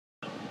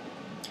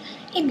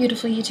Hey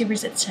beautiful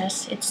YouTubers, it's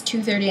Tess. It's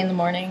 2:30 in the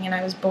morning and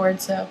I was bored,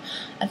 so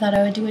I thought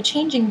I would do a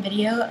changing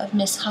video of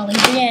Miss Holly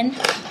Breanne.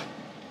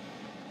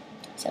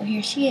 So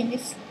here she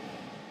is.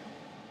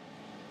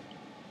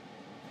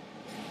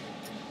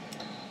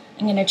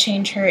 I'm going to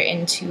change her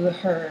into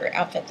her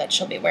outfit that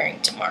she'll be wearing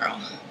tomorrow.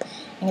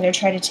 I'm going to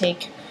try to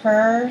take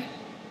her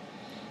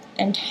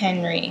and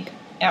Henry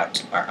out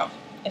tomorrow,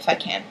 if I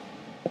can.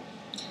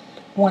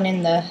 One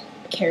in the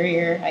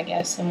carrier, I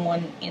guess, and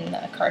one in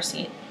the car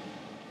seat.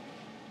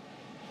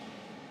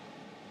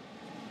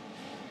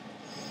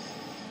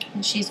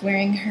 And she's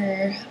wearing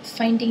her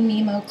Finding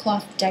Nemo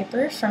cloth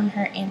diaper from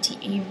her Auntie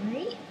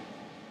Avery.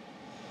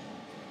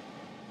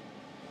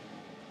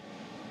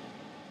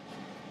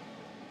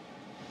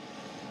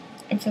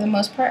 And for the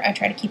most part, I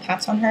try to keep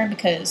hats on her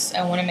because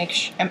I want to make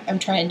sure I'm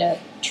trying to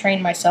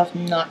train myself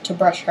not to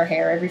brush her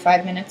hair every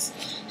 5 minutes.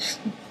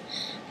 I'm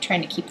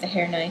trying to keep the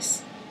hair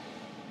nice.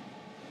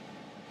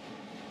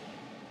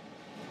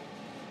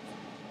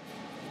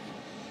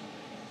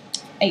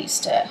 I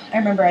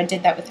remember I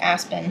did that with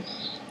Aspen,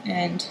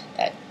 and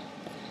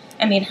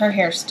I mean, her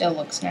hair still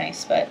looks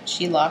nice, but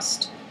she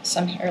lost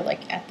some hair,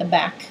 like, at the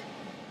back.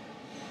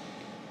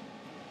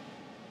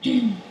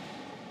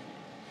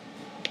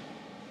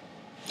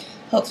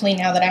 Hopefully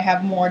now that I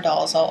have more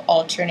dolls, I'll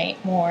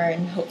alternate more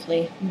and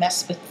hopefully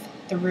mess with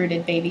the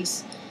rooted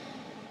babies.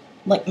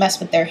 Like, mess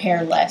with their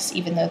hair less,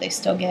 even though they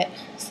still get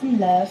some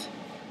love.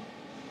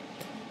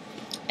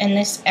 And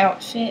this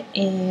outfit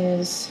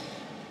is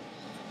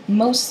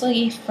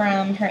mostly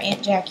from her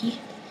Aunt Jackie,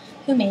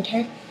 who made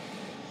her.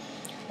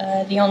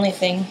 The only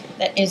thing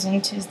that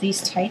isn't is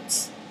these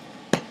tights.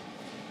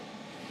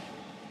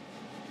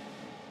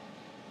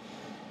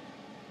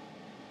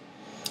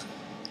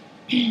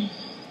 I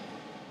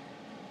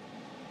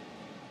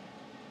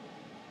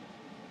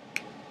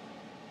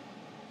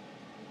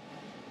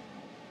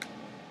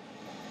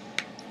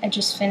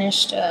just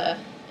finished,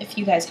 if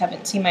you guys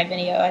haven't seen my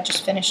video, I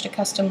just finished a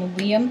custom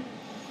Liam.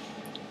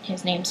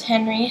 His name's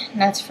Henry,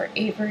 and that's for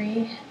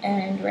Avery,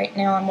 and right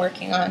now I'm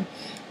working on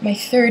my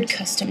third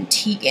custom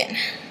Tegan.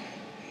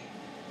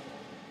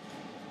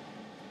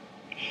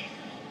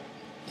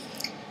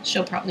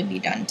 She'll probably be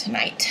done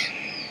tonight.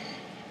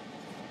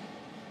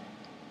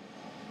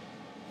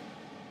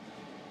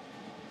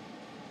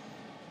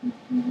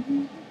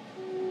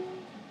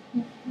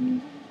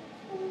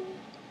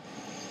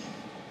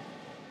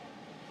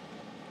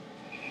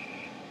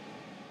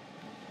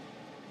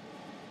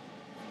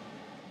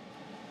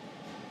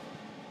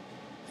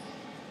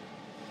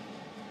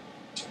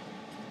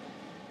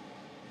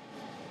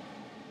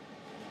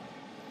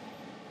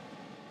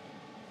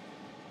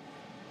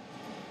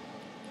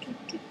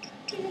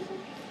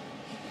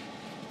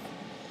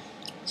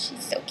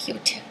 She's so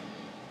cute.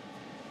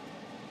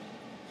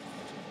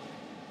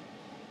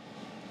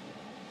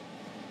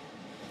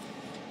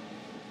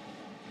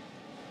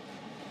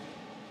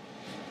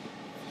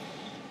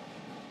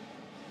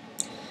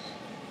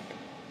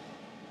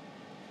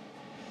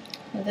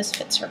 Well, this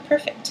fits her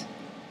perfect.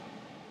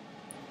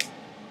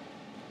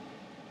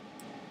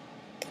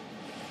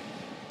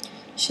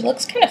 She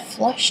looks kind of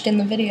flushed in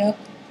the video.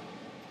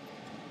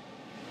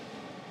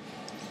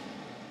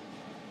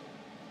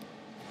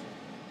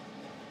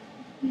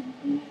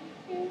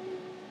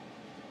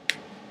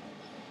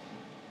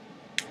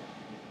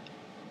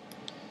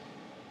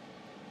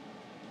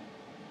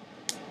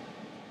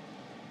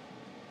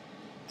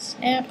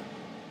 Snap.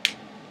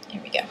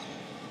 There we go.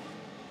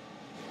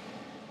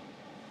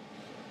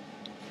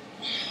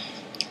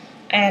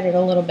 I added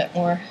a little bit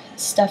more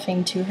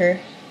stuffing to her.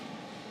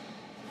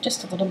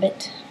 Just a little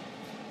bit.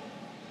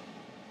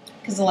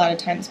 Because a lot of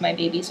times my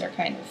babies are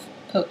kind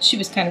of, she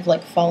was kind of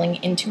like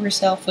falling into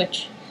herself,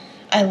 which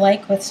I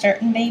like with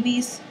certain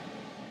babies.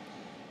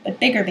 But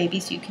bigger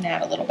babies, you can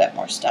add a little bit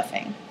more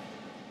stuffing.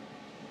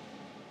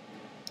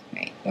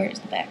 Right, where's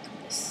the back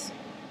of this?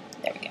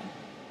 There we go.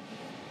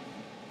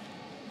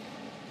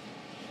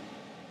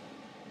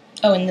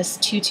 Oh, and this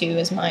tutu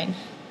is mine.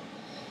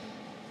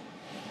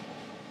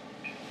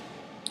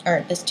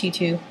 Or this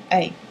tutu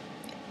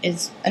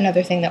is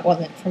another thing that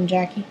wasn't from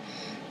Jackie,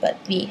 but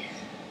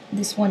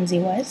this onesie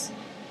was,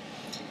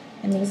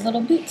 and these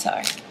little boots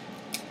are.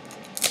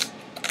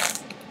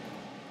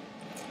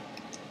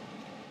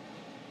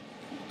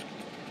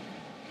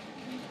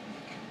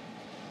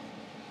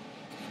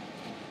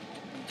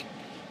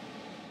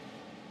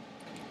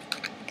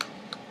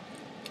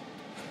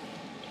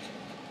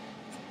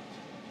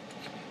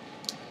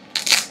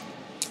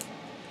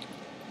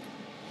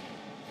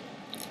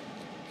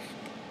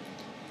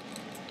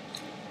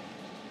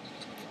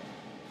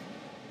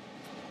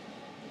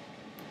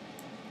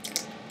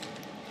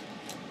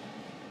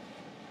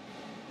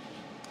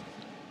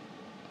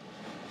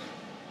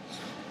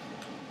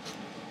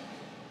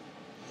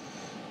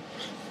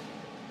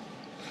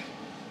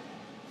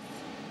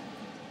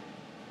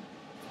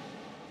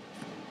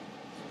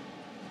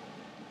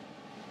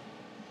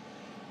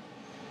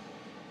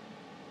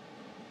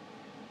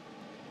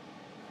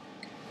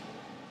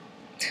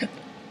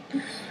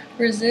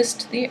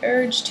 Resist the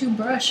urge to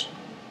brush.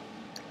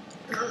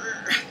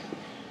 I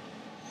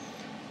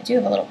do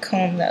have a little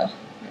comb though.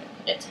 I'm gonna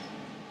put it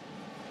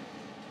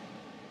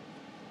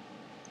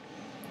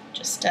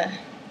just to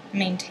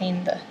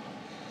maintain the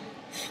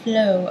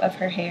flow of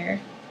her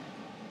hair.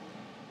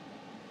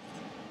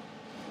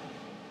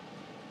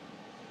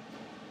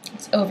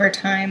 It's over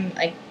time,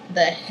 like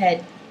the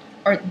head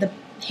or the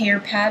hair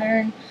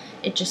pattern,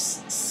 it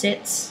just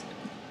sits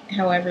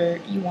however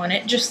you want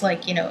it. Just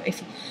like, you know,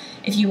 if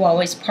you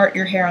always part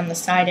your hair on the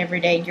side every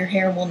day, your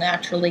hair will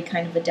naturally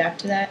kind of adapt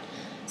to that.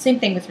 Same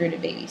thing with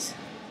rooted babies.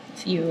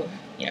 If you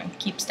know,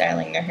 keep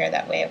styling their hair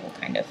that way, it will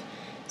kind of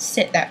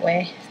sit that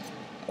way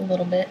a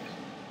little bit.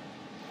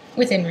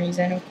 Within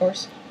reason, of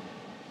course.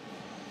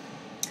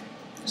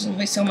 There's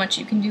only so much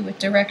you can do with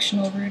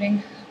directional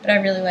rooting, but I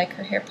really like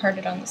her hair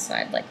parted on the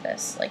side like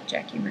this, like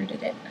Jackie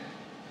rooted it.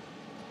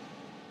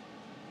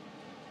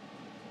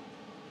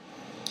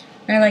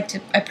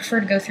 I prefer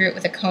to go through it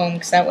with a comb,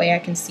 because that way I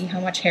can see how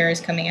much hair is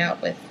coming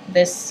out. With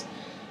this,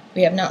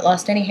 we have not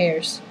lost any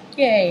hairs.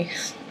 Yay!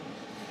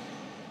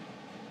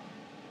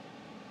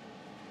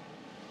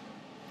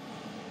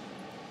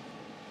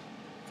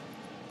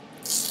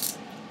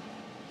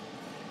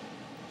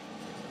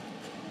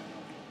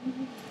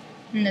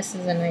 And this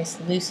is a nice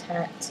loose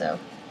hat, so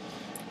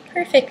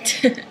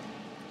perfect.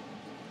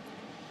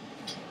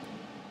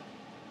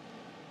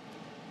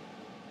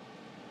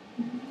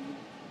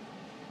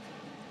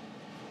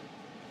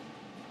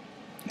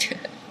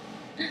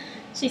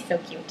 She's so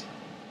cute.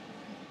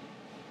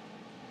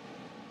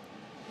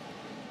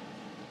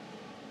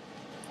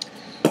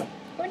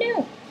 Oh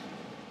no!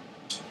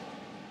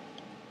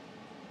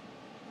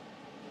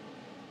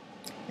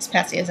 This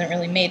passy isn't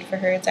really made for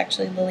her, it's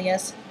actually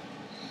Lilia's.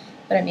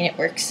 But I mean, it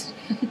works.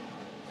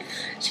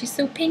 She's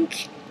so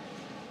pink.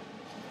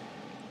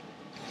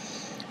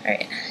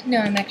 Alright,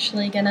 now I'm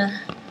actually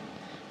gonna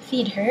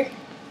feed her.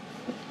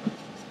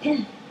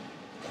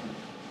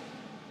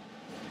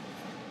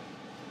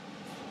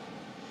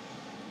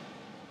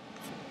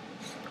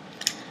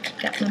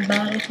 Got my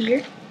bottle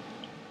here.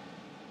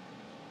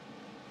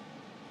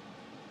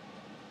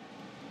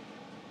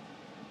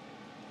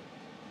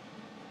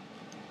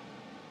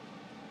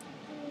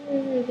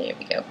 There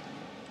we go.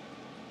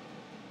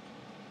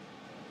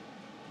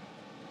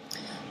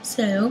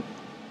 So,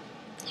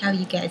 how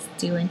you guys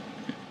doing?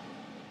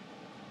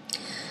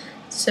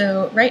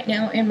 So, right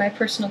now in my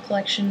personal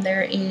collection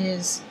there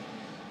is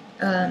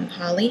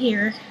Holly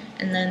here,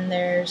 and then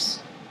there's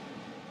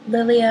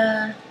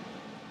Lilia,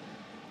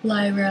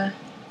 Lyra,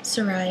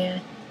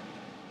 Soraya,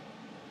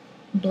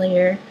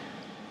 Blair. I'm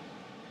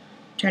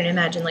trying to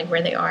imagine like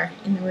where they are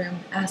in the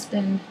room.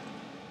 Aspen.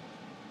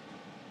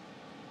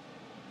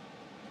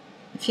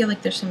 I feel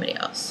like there's somebody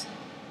else.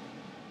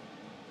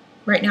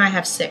 Right now I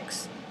have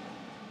 6.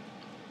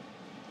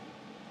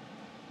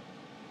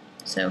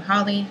 So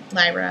Holly,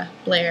 Lyra,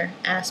 Blair,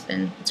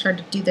 Aspen. It's hard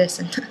to do this.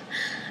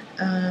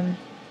 And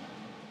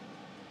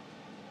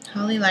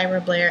Holly,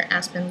 Lyra, Blair,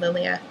 Aspen,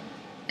 Lilia,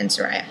 and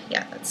Soraya.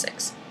 Yeah, that's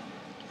 6.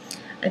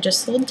 I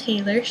just sold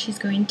Taylor. She's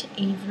going to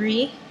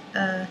Avery,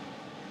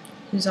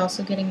 who's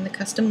also getting the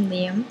custom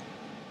Liam.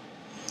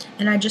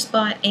 And I just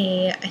bought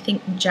a, I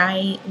think,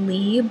 Jai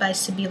Lee by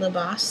Sabila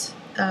Boss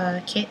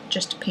kit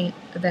just to paint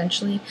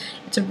eventually.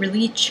 It's a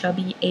really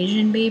chubby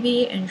Asian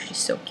baby, and she's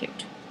so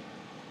cute.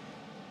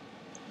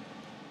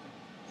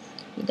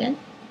 You done?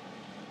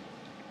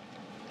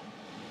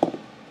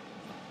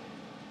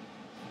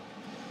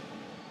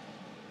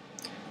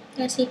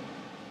 Lassie.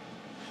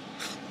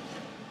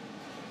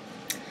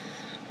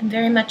 I'm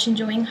very much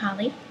enjoying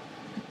Holly.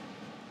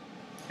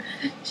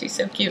 She's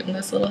so cute in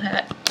this little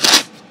hat.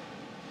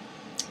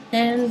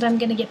 And I'm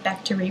gonna get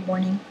back to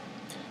reborning.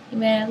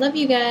 Anyway, I love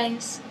you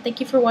guys. Thank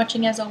you for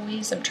watching as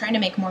always. I'm trying to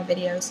make more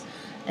videos,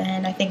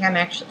 and I think I'm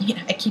actually, you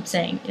know, I keep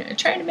saying, you know,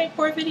 trying to make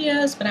more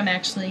videos, but I'm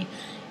actually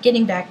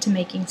getting back to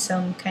making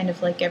some kind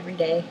of like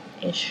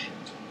everyday-ish.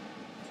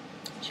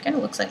 She kind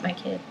of looks like my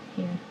kid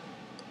here.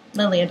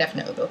 Lilia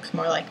definitely looks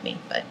more like me,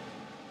 but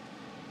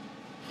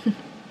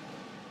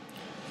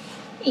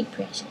hey,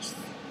 precious.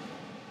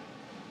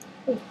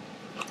 Ooh.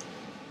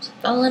 She's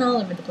falling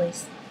all over the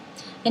place.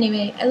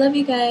 Anyway, I love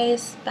you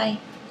guys. Bye.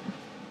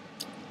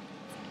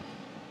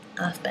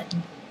 Off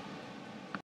button.